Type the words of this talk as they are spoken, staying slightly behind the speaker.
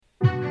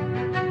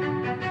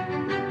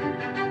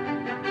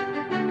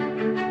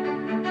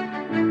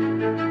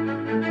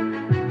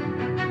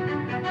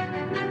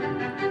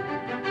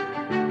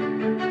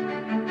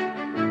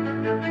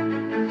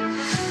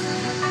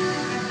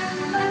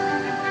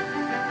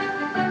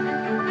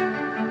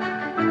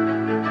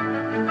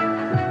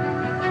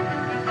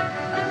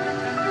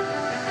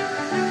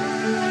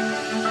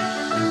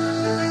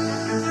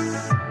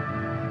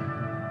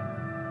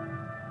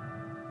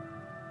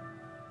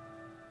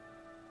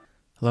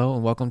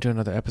welcome to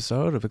another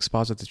episode of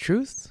Exposit the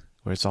Truth,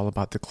 where it's all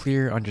about the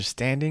clear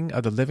understanding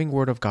of the living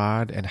Word of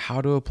God and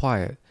how to apply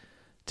it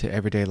to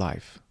everyday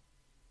life.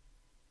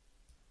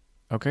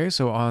 Okay,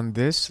 so on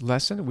this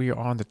lesson, we are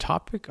on the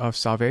topic of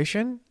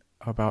salvation,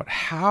 about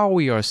how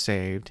we are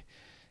saved,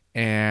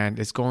 and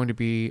it's going to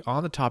be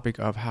on the topic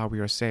of how we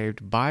are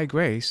saved by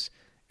grace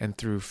and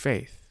through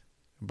faith.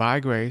 By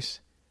grace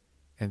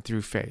and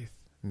through faith,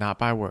 not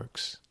by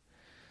works.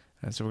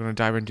 And so we're going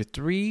to dive into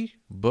 3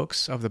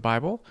 books of the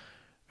Bible: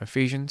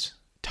 Ephesians,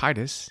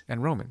 Titus,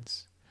 and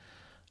Romans.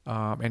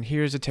 And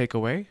here's a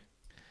takeaway.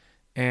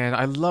 And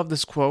I love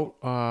this quote.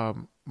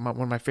 One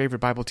of my favorite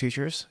Bible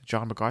teachers,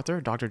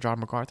 Dr. John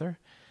MacArthur.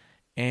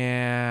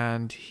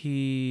 And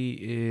he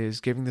is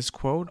giving this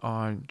quote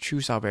on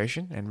true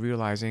salvation and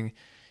realizing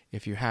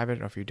if you have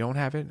it or if you don't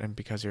have it, and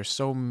because there's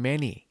so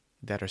many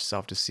that are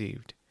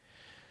self-deceived.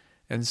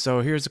 And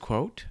so here's the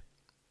quote.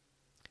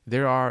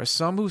 There are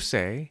some who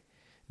say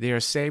they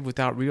are saved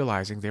without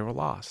realizing they were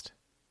lost.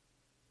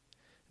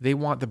 They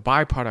want the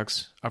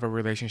byproducts of a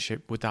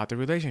relationship without the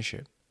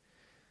relationship.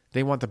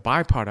 They want the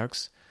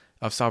byproducts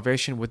of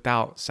salvation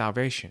without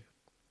salvation.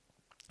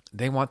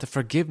 They want the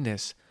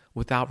forgiveness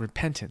without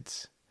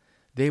repentance.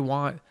 They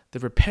want the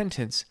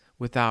repentance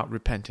without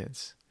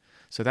repentance.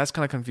 So that's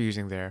kind of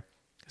confusing there.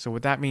 So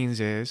what that means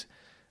is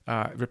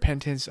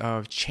repentance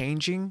of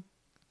changing,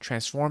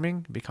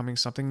 transforming, becoming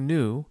something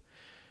new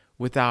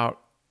without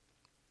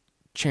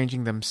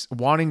changing them,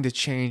 wanting to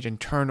change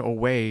and turn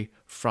away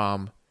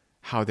from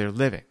how they're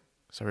living.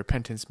 So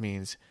repentance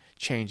means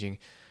changing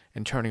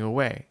and turning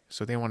away.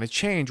 So they want to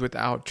change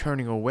without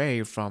turning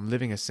away from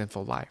living a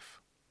sinful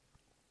life.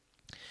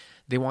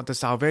 They want the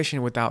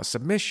salvation without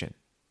submission.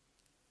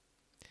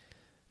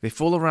 They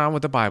fool around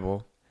with the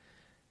Bible.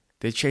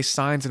 They chase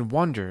signs and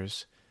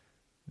wonders.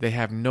 They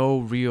have no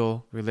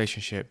real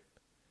relationship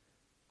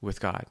with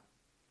God.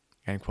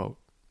 End quote.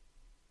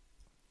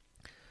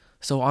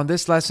 So on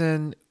this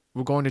lesson,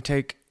 we're going to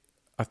take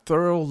a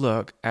thorough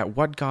look at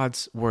what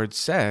God's word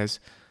says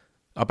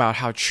about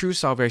how true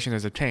salvation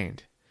is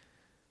obtained.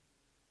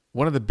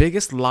 One of the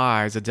biggest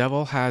lies the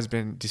devil has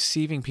been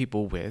deceiving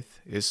people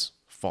with is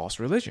false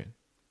religion.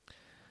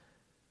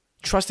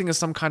 Trusting in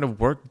some kind of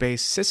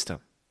work-based system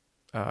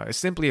is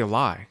simply a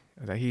lie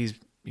that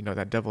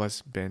that devil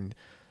has been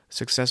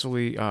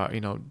successfully,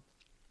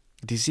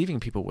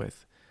 deceiving people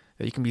with.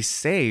 That you can be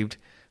saved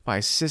by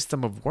a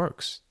system of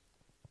works.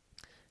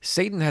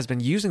 Satan has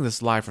been using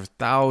this lie for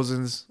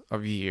thousands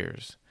of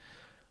years.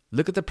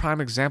 Look at the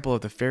prime example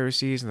of the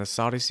Pharisees and the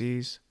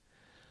Sadducees.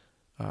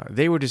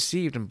 They were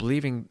deceived in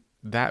believing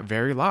that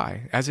very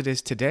lie, as it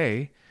is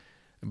today,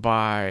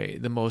 by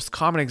the most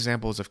common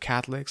examples of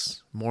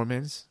Catholics,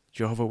 Mormons,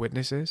 Jehovah's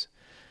Witnesses,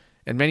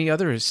 and many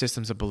other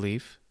systems of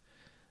belief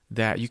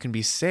that you can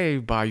be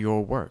saved by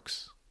your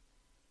works.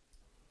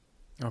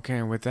 Okay,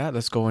 and with that,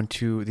 let's go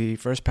into the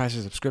first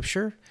passage of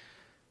Scripture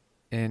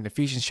in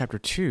Ephesians chapter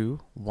 2,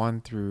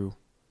 1 through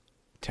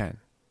 10.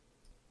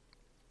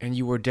 And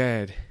you were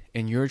dead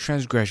in your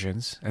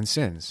transgressions and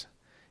sins,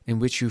 in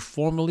which you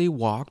formerly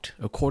walked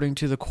according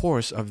to the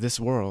course of this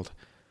world,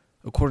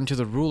 according to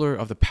the ruler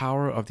of the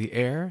power of the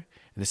air,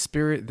 and the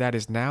spirit that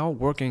is now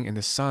working in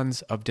the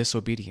sons of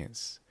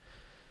disobedience.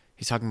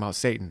 He's talking about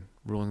Satan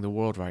ruling the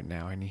world right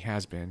now, and he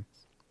has been.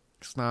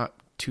 It's not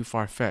too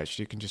far-fetched.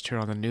 You can just turn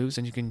on the news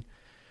and you can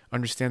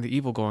understand the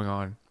evil going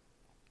on.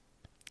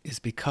 It's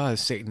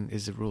because Satan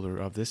is the ruler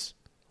of this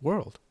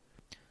world.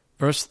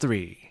 Verse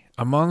 3,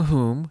 among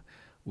whom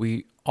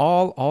we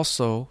all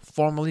also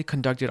formerly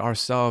conducted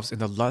ourselves in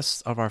the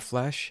lusts of our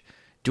flesh,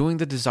 doing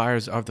the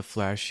desires of the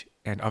flesh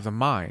and of the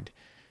mind,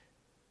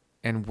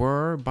 and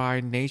were by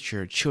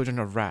nature children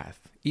of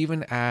wrath,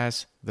 even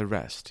as the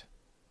rest.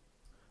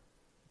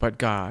 But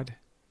God,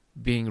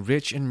 being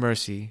rich in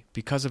mercy,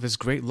 because of his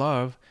great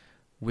love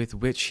with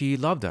which he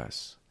loved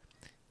us,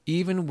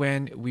 even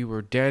when we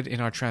were dead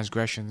in our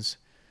transgressions,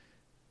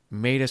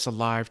 made us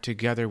alive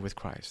together with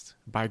Christ.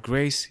 By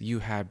grace you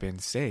have been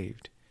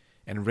saved,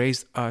 and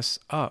raised us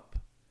up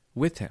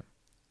with him,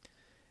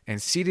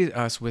 and seated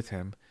us with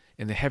him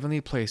in the heavenly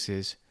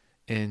places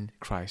in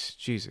Christ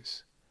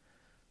Jesus,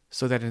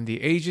 so that in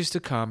the ages to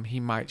come he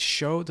might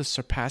show the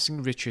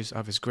surpassing riches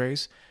of his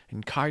grace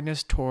and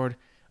kindness toward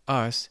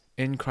us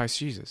in Christ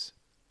Jesus.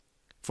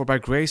 For by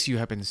grace you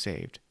have been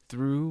saved,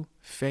 through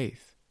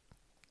faith.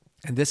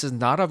 And this is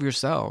not of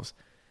yourselves,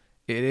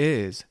 it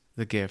is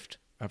the gift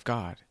of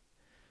God,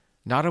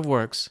 not of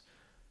works,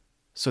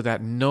 so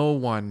that no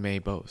one may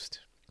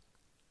boast.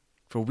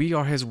 For we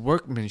are his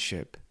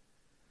workmanship,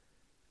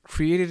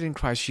 created in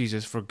Christ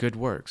Jesus for good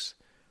works,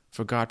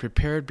 for God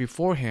prepared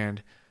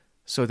beforehand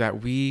so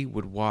that we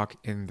would walk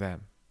in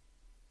them.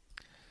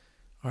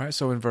 All right,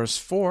 so in verse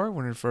 4,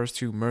 when it refers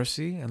to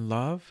mercy and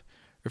love,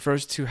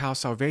 refers to how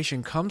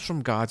salvation comes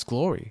from God's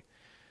glory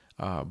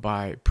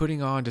by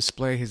putting on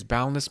display his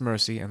boundless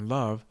mercy and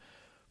love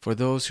for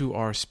those who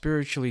are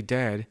spiritually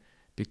dead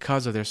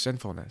because of their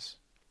sinfulness.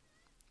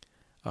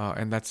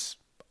 And that's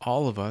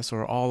all of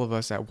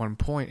us at one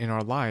point in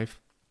our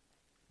life,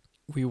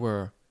 we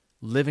were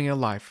living a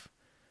life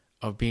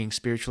of being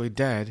spiritually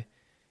dead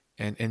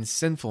and in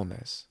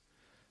sinfulness.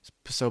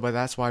 But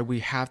that's why we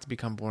have to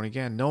become born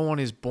again. No one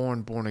is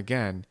born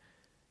again.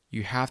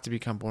 You have to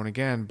become born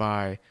again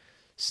by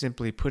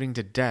simply putting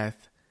to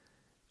death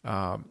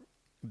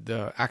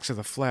the acts of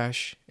the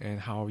flesh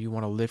and how you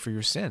want to live for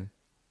your sin.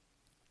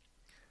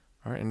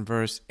 All right, in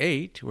verse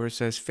 8, where it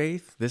says,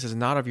 faith, this is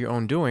not of your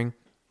own doing.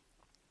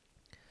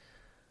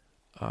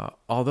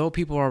 Although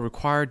people are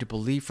required to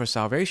believe for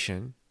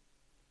salvation,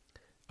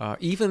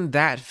 even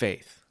that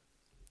faith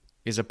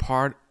is a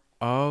part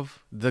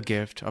of the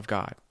gift of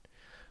God,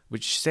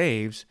 which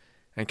saves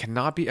and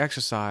cannot be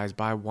exercised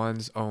by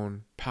one's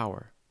own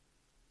power.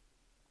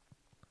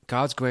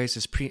 God's grace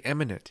is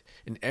preeminent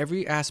in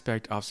every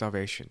aspect of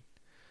salvation.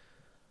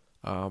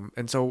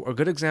 And so a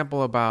good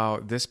example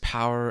about this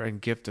power and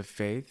gift of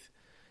faith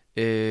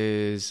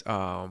is,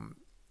 a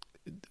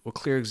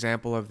clear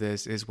example of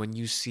this is when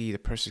you see the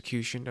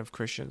persecution of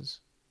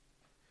Christians.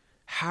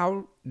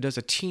 How does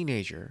a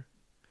teenager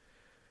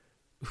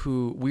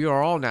who, we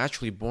are all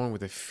naturally born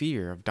with a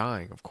fear of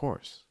dying, of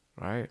course,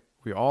 right?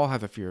 We all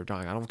have a fear of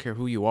dying. I don't care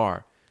who you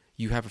are,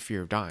 you have a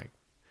fear of dying.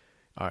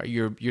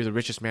 You're the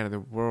richest man in the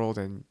world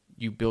and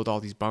you build all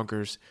these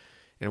bunkers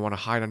and want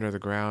to hide under the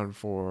ground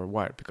for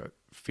what? Because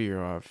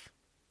fear of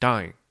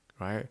dying,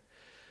 right?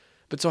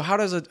 But so how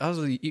does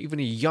even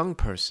a young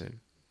person,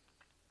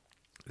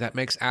 that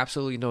makes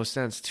absolutely no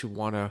sense to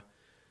want to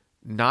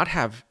not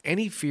have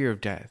any fear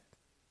of death,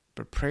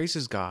 but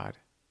praises God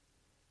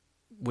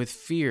with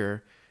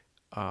fear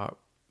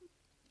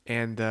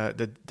and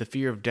the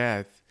fear of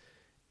death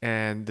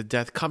and the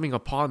death coming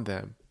upon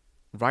them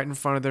right in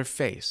front of their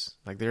face,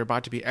 like they're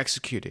about to be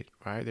executed,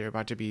 right? They're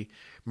about to be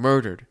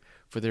murdered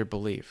for their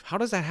belief. How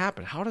does that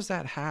happen? How does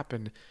that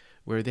happen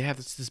where they have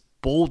this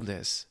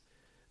boldness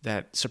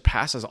that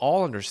surpasses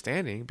all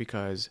understanding?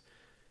 Because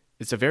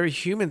it's a very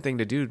human thing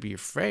to do, to be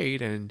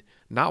afraid and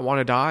not want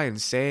to die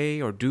and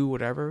say or do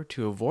whatever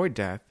to avoid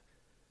death.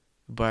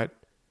 But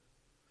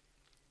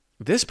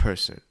this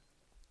person,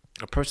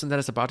 a person that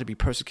is about to be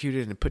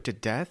persecuted and put to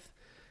death,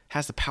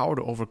 has the power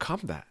to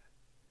overcome that.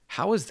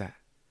 How is that?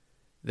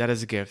 That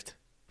is a gift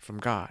from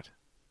God,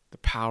 the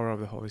power of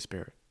the Holy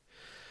Spirit.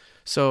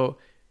 So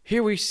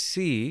here we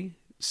see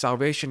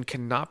salvation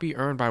cannot be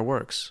earned by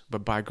works,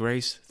 but by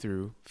grace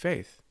through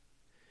faith.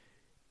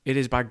 It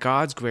is by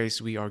God's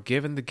grace we are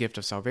given the gift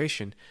of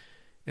salvation,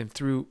 and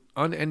through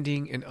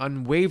unending and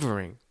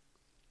unwavering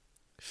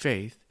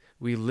faith,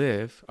 we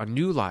live a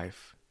new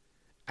life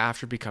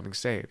after becoming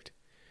saved.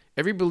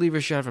 Every believer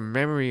should have a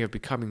memory of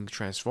becoming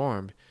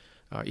transformed,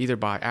 either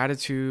by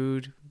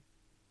attitude,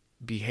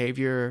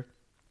 behavior,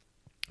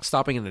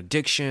 stopping an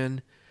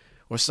addiction,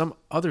 or some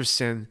other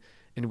sin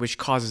in which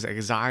causes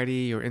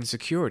anxiety or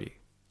insecurity.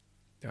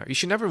 You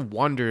should never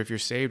wonder if you're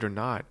saved or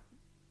not.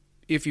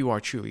 If you are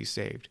truly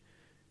saved,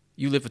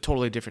 you live a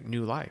totally different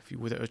new life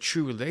with a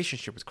true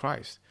relationship with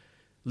Christ,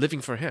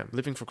 living for Him,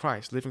 living for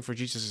Christ, living for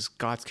Jesus,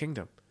 God's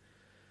kingdom.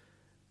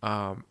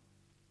 And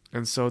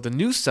so the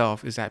new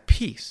self is at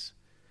peace,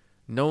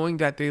 knowing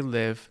that they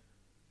live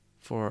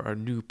for a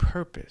new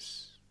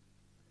purpose.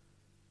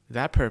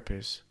 That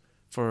purpose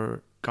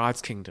for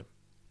God's kingdom,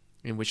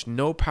 in which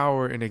no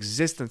power in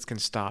existence can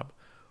stop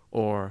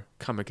or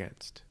come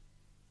against.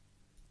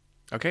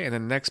 Okay, and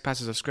then the next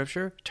passage of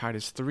Scripture,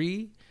 Titus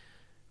 3,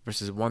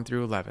 verses 1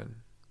 through 11.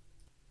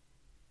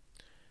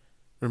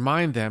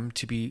 Remind them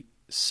to be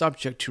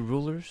subject to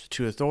rulers,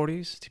 to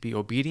authorities, to be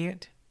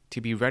obedient,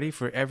 to be ready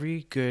for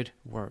every good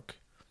work,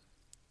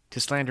 to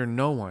slander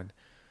no one,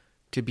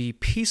 to be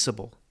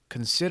peaceable,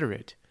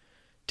 considerate,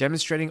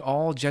 demonstrating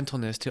all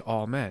gentleness to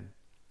all men.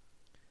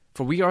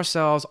 For we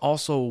ourselves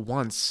also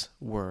once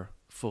were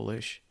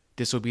foolish,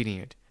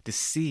 disobedient,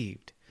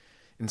 deceived,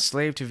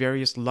 enslaved to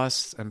various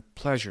lusts and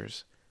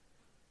pleasures,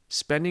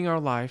 spending our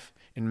life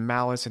in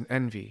malice and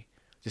envy,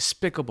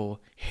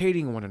 despicable,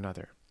 hating one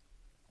another.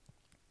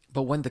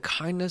 But when the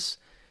kindness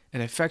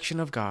and affection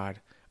of God,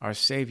 our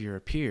Savior,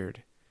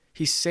 appeared,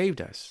 He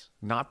saved us,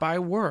 not by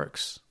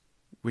works,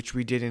 which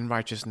we did in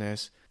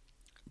righteousness,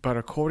 but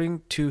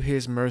according to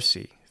His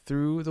mercy,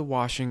 through the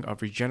washing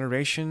of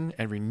regeneration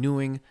and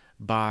renewing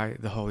by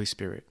the Holy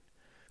Spirit,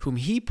 whom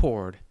He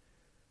poured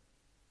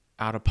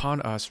out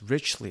upon us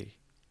richly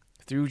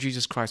through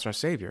Jesus Christ our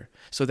Savior,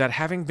 so that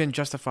having been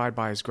justified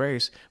by His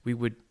grace, we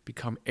would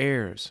become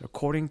heirs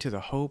according to the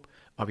hope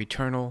of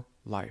eternal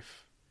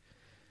life.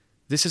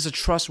 This is a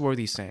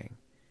trustworthy saying.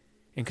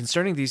 And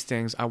concerning these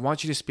things, I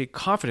want you to speak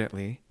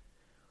confidently,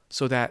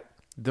 so that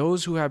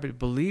those who have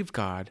believed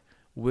God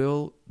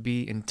will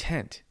be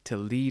intent to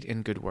lead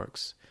in good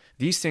works.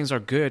 These things are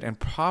good and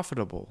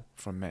profitable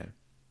for men.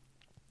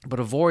 But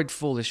avoid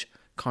foolish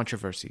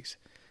controversies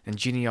and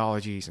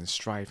genealogies and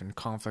strife and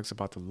conflicts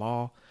about the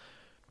law,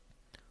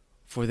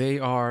 for they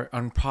are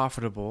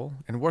unprofitable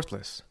and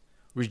worthless.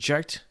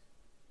 Reject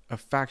a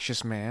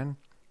factious man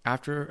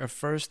after a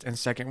first and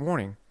second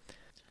warning.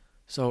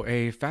 So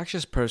a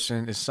factious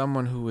person is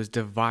someone who is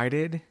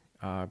divided,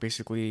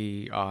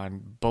 basically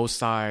on both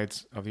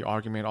sides of the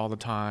argument all the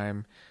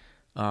time,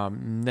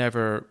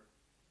 never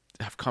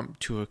have come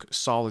to a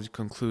solid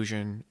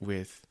conclusion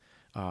with,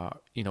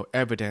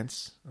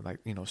 evidence, like,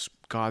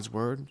 God's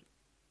word,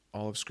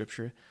 all of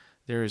Scripture.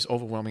 There is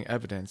overwhelming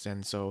evidence.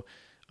 And so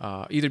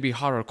either be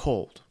hot or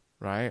cold,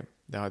 right?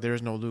 There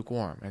is no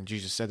lukewarm. And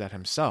Jesus said that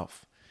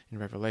himself in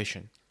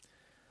Revelation.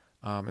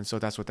 And so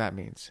that's what that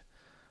means.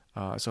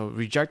 So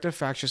reject a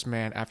factious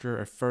man after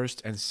a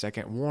first and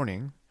second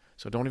warning.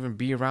 So don't even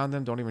be around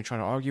them. Don't even try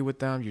to argue with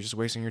them. You're just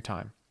wasting your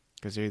time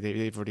because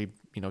they've already,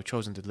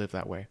 chosen to live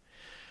that way.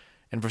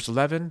 And verse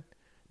 11,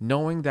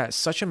 knowing that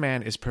such a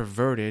man is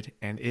perverted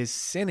and is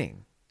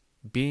sinning,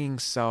 being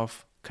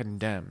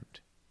self-condemned.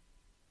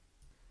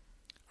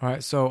 All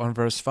right, so on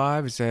verse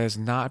 5, it says,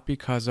 not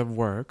because of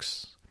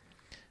works.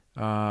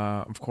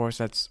 Of course,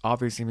 that's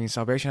obviously means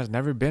salvation has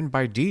never been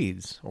by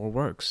deeds or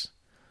works,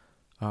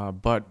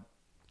 but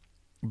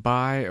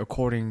by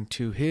according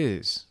to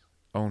his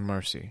own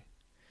mercy.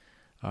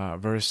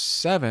 Verse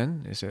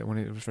 7 is that when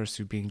it refers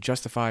to being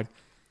justified,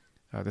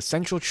 the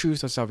central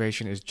truth of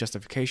salvation is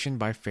justification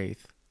by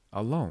faith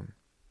alone.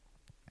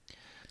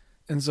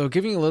 And so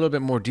giving a little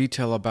bit more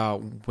detail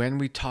about when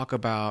we talk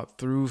about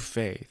through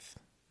faith,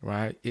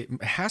 right?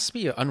 It has to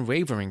be an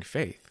unwavering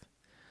faith,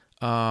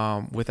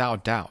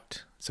 without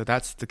doubt. So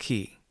that's the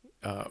key.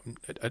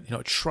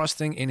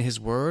 Trusting in his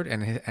word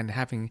and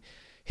having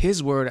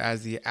his word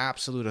as the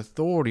absolute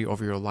authority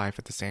over your life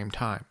at the same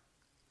time.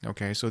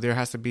 Okay, so there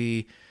has to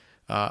be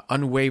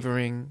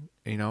unwavering,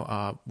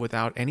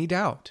 without any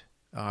doubt,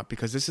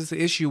 because this is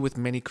the issue with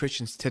many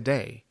Christians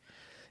today,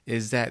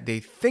 is that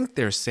they think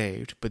they're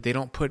saved, but they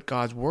don't put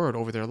God's word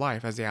over their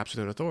life as the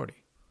absolute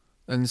authority.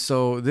 And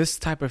so this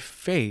type of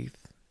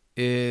faith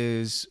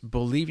is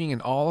believing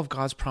in all of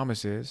God's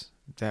promises,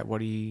 that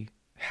what he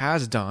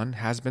has done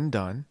has been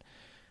done,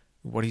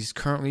 what he's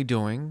currently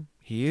doing,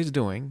 he is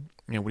doing,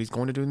 what he's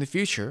going to do in the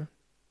future,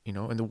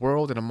 in the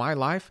world and in my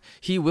life,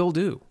 he will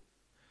do.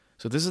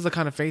 So this is the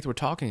kind of faith we're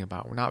talking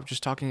about. We're not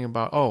just talking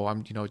about,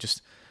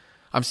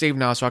 I'm saved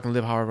now so I can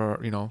live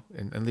however,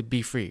 and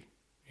be free.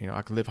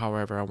 I can live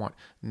however I want.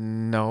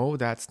 No,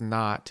 that's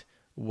not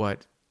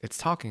what it's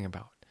talking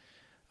about.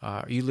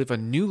 You live a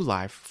new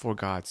life for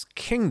God's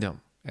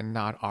kingdom and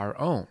not our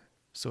own.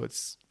 So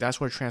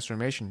that's where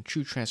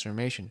true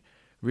transformation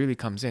really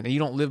comes in. And you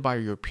don't live by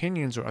your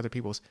opinions or other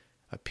people's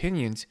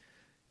opinions.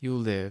 You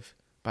live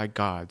by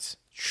God's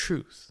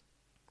truth.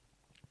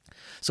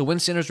 So when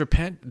sinners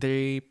repent,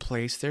 they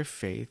place their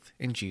faith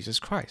in Jesus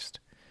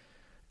Christ.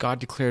 God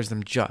declares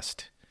them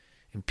just,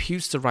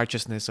 imputes the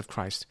righteousness of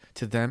Christ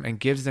to them, and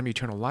gives them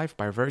eternal life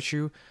by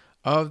virtue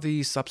of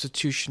the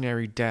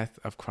substitutionary death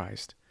of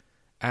Christ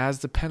as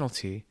the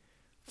penalty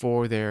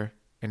for their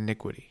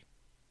iniquity.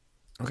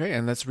 Okay,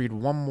 and let's read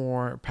one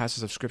more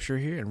passage of Scripture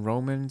here in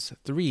Romans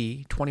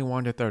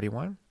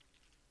 3:21-31.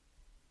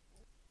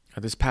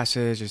 This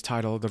passage is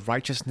titled, The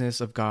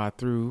Righteousness of God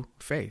Through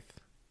Faith.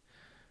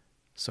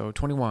 So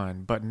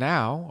 21, but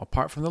now,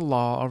 apart from the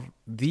law, of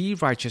the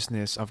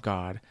righteousness of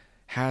God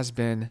has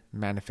been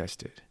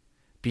manifested,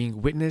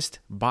 being witnessed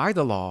by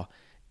the law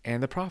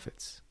and the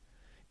prophets,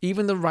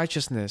 even the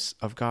righteousness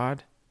of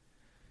God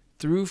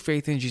through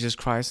faith in Jesus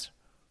Christ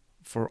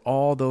for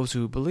all those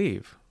who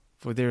believe.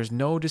 For there is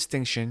no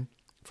distinction,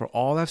 for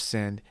all have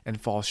sinned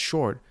and fall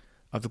short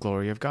of the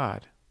glory of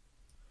God,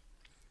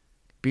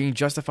 being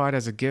justified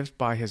as a gift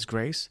by his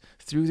grace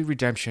through the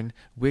redemption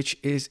which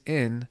is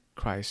in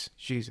Christ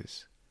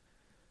Jesus,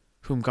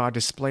 whom God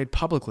displayed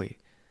publicly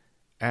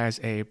as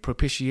a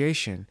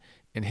propitiation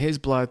in his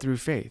blood through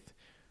faith,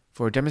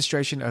 for a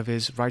demonstration of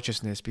his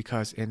righteousness,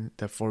 because in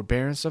the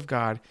forbearance of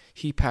God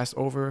he passed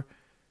over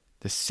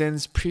the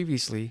sins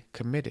previously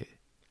committed,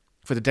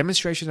 for the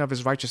demonstration of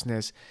his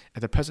righteousness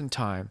at the present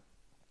time,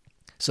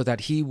 so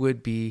that he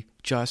would be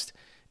just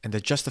and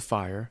the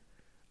justifier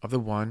of the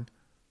one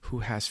who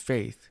has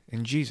faith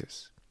in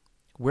Jesus.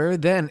 Where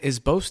then is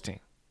boasting?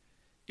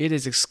 It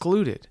is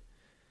excluded.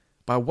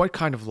 By what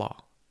kind of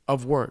law?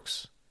 Of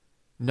works?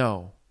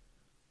 No,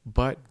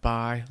 but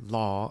by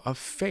law of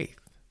faith.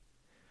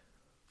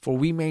 For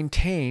we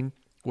maintain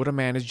what a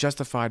man is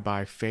justified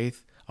by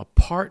faith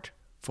apart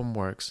from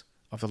works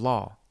of the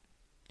law.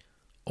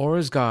 Or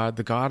is God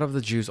the God of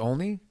the Jews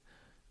only?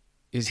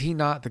 Is he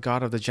not the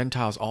God of the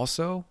Gentiles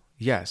also?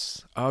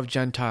 Yes, of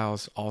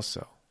Gentiles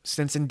also.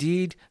 Since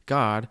indeed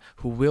God,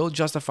 who will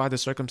justify the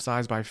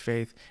circumcised by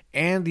faith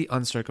and the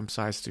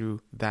uncircumcised through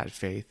that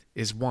faith,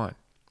 is one.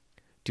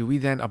 Do we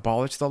then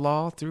abolish the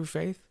law through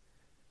faith?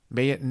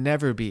 May it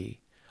never be.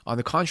 On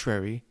the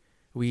contrary,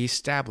 we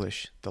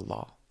establish the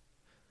law.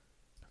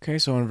 Okay,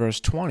 so in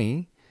verse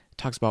 20, it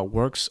talks about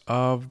works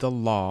of the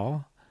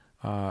law,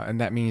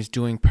 and that means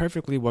doing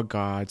perfectly what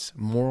God's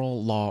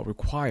moral law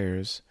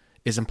requires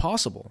is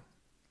impossible.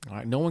 All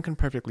right, no one can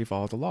perfectly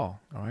follow the law.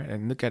 All right,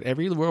 and look at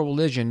every world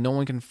religion, no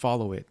one can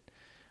follow it.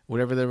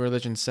 Whatever the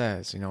religion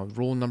says,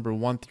 rule number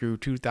 1 through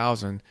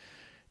 2,000,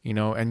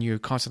 and you're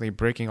constantly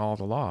breaking all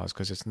the laws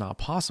because it's not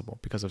possible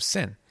because of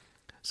sin.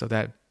 So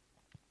that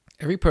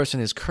every person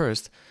is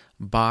cursed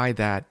by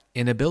that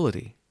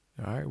inability.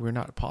 All right, we're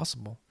not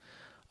possible.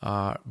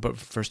 But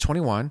verse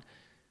 21,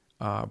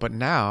 but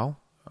now,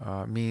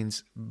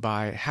 means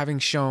by having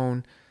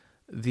shown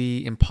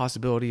the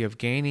impossibility of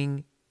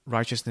gaining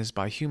righteousness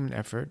by human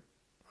effort,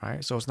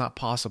 right? So it's not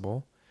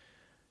possible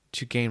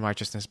to gain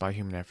righteousness by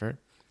human effort.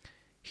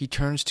 He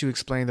turns to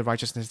explain the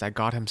righteousness that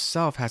God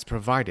himself has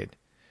provided.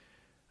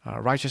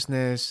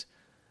 Righteousness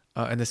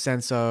in the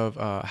sense of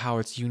how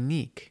it's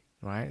unique,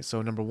 right?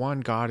 So number one,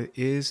 God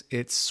is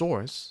its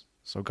source.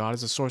 So God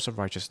is the source of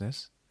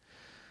righteousness.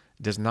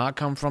 It does not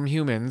come from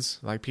humans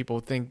like people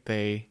think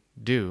they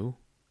do.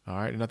 All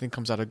right, nothing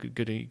comes out of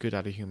good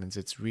out of humans.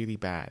 It's really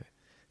bad.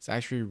 It's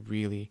actually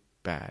really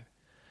bad.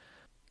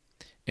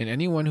 And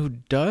anyone who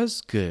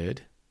does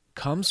good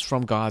comes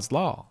from God's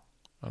law.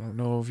 I don't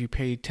know if you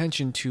pay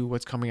attention to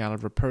what's coming out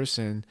of a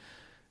person,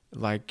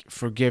 like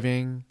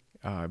forgiving,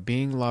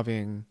 being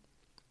loving,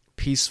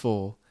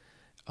 peaceful,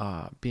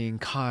 being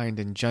kind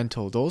and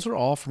gentle. Those are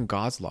all from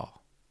God's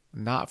law,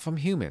 not from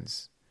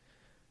humans.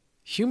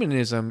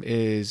 Humanism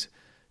is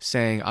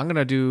saying, I'm going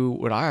to do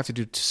what I have to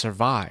do to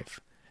survive.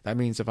 That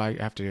means if I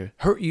have to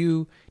hurt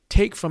you,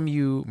 take from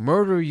you,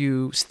 murder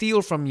you,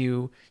 steal from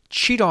you,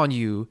 cheat on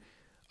you,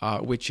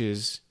 which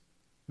is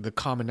the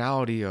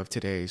commonality of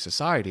today's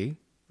society,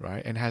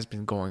 right, and has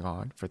been going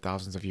on for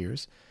thousands of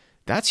years,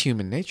 that's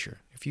human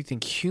nature. If you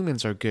think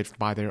humans are good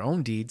by their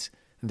own deeds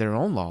and their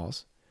own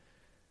laws,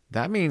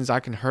 that means I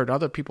can hurt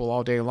other people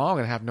all day long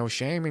and have no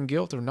shame and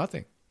guilt or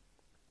nothing.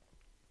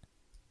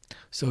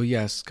 So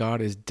yes,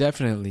 God is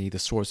definitely the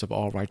source of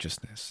all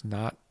righteousness,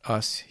 not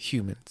us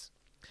humans,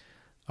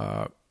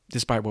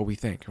 despite what we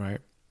think, right?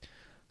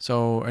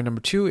 So, and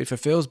number two, it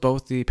fulfills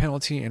both the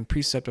penalty and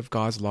precept of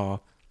God's law.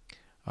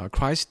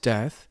 Christ's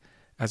death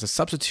as a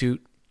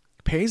substitute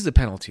pays the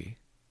penalty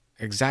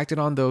exacted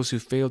on those who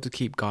fail to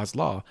keep God's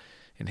law,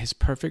 and his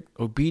perfect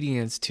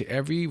obedience to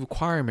every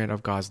requirement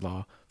of God's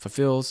law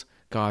fulfills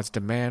God's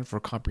demand for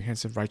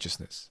comprehensive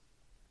righteousness.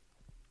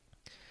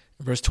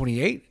 Verse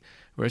 28,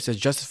 where it says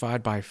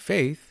justified by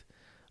faith,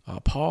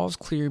 Paul's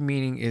clear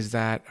meaning is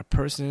that a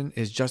person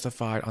is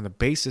justified on the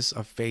basis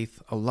of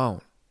faith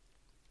alone,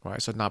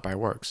 right? So not by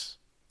works.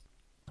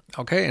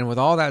 Okay, and with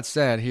all that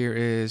said, here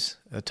is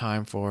a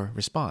time for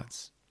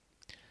response.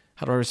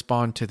 How do I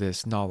respond to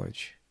this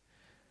knowledge?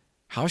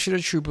 How should a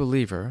true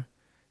believer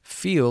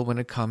feel when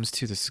it comes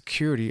to the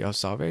security of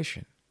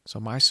salvation? So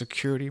my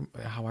security,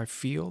 how I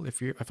feel,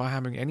 if I'm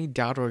having any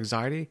doubt or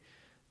anxiety,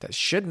 that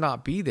should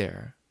not be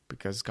there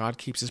because God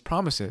keeps his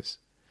promises.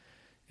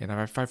 And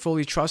if I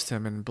fully trust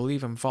him and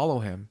believe him, follow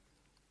him,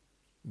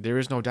 there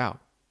is no doubt.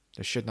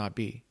 There should not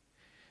be.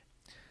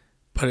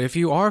 But if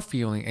you are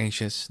feeling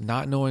anxious,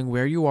 not knowing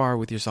where you are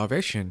with your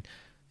salvation,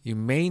 you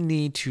may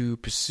need to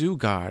pursue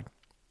God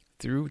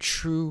through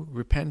true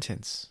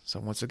repentance. So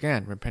once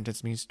again,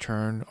 repentance means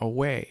turn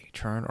away,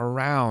 turn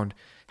around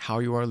how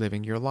you are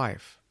living your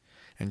life,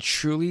 and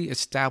truly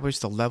establish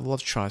the level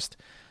of trust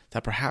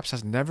that perhaps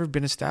has never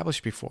been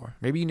established before.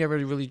 Maybe you never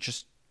really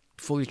just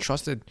fully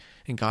trusted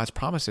in God's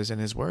promises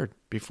and his word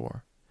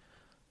before.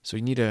 So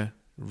you need to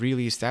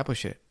really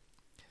establish it.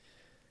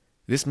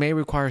 This may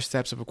require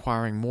steps of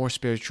acquiring more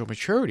spiritual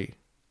maturity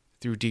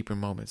through deeper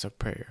moments of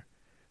prayer,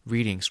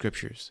 reading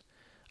scriptures,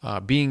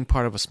 being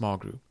part of a small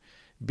group,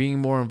 being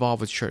more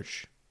involved with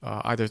church,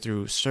 either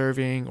through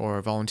serving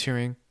or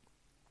volunteering.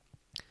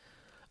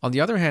 On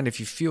the other hand, if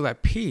you feel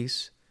at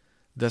peace,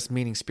 thus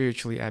meaning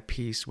spiritually at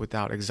peace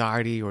without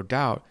anxiety or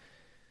doubt,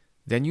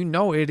 then you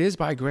know it is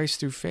by grace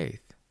through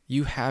faith.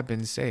 You have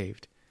been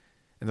saved.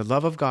 And the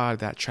love of God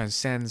that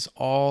transcends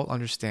all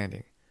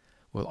understanding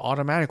will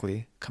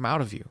automatically come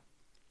out of you.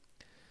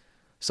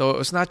 So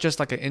it's not just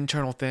like an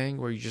internal thing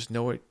where you just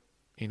know it,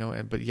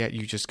 but yet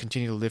you just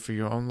continue to live for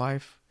your own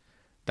life.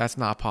 That's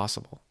not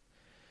possible.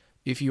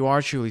 If you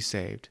are truly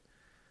saved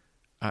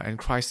and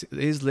Christ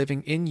is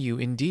living in you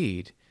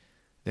indeed,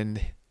 then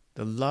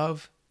the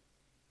love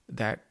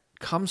that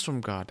comes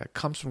from God, that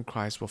comes from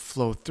Christ, will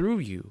flow through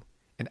you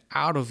and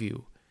out of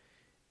you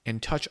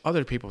and touch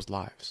other people's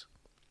lives.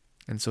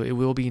 And so it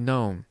will be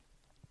known,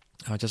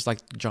 just like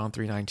John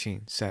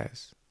 3:19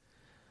 says,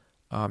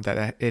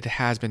 that it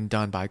has been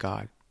done by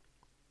God.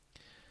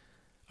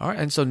 All right,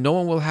 and so no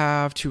one will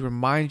have to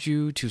remind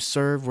you to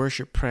serve,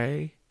 worship,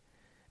 pray,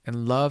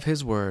 and love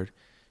his word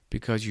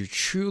because you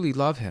truly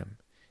love him,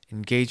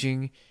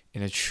 engaging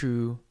in a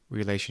true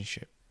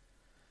relationship.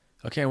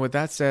 Okay, and with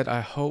that said,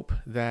 I hope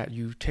that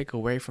you take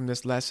away from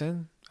this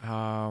lesson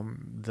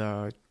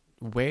the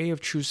way of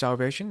true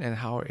salvation and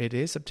how it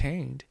is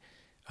obtained.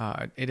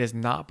 It is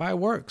not by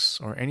works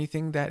or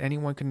anything that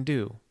anyone can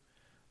do,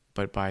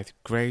 but by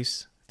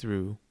grace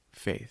through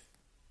faith.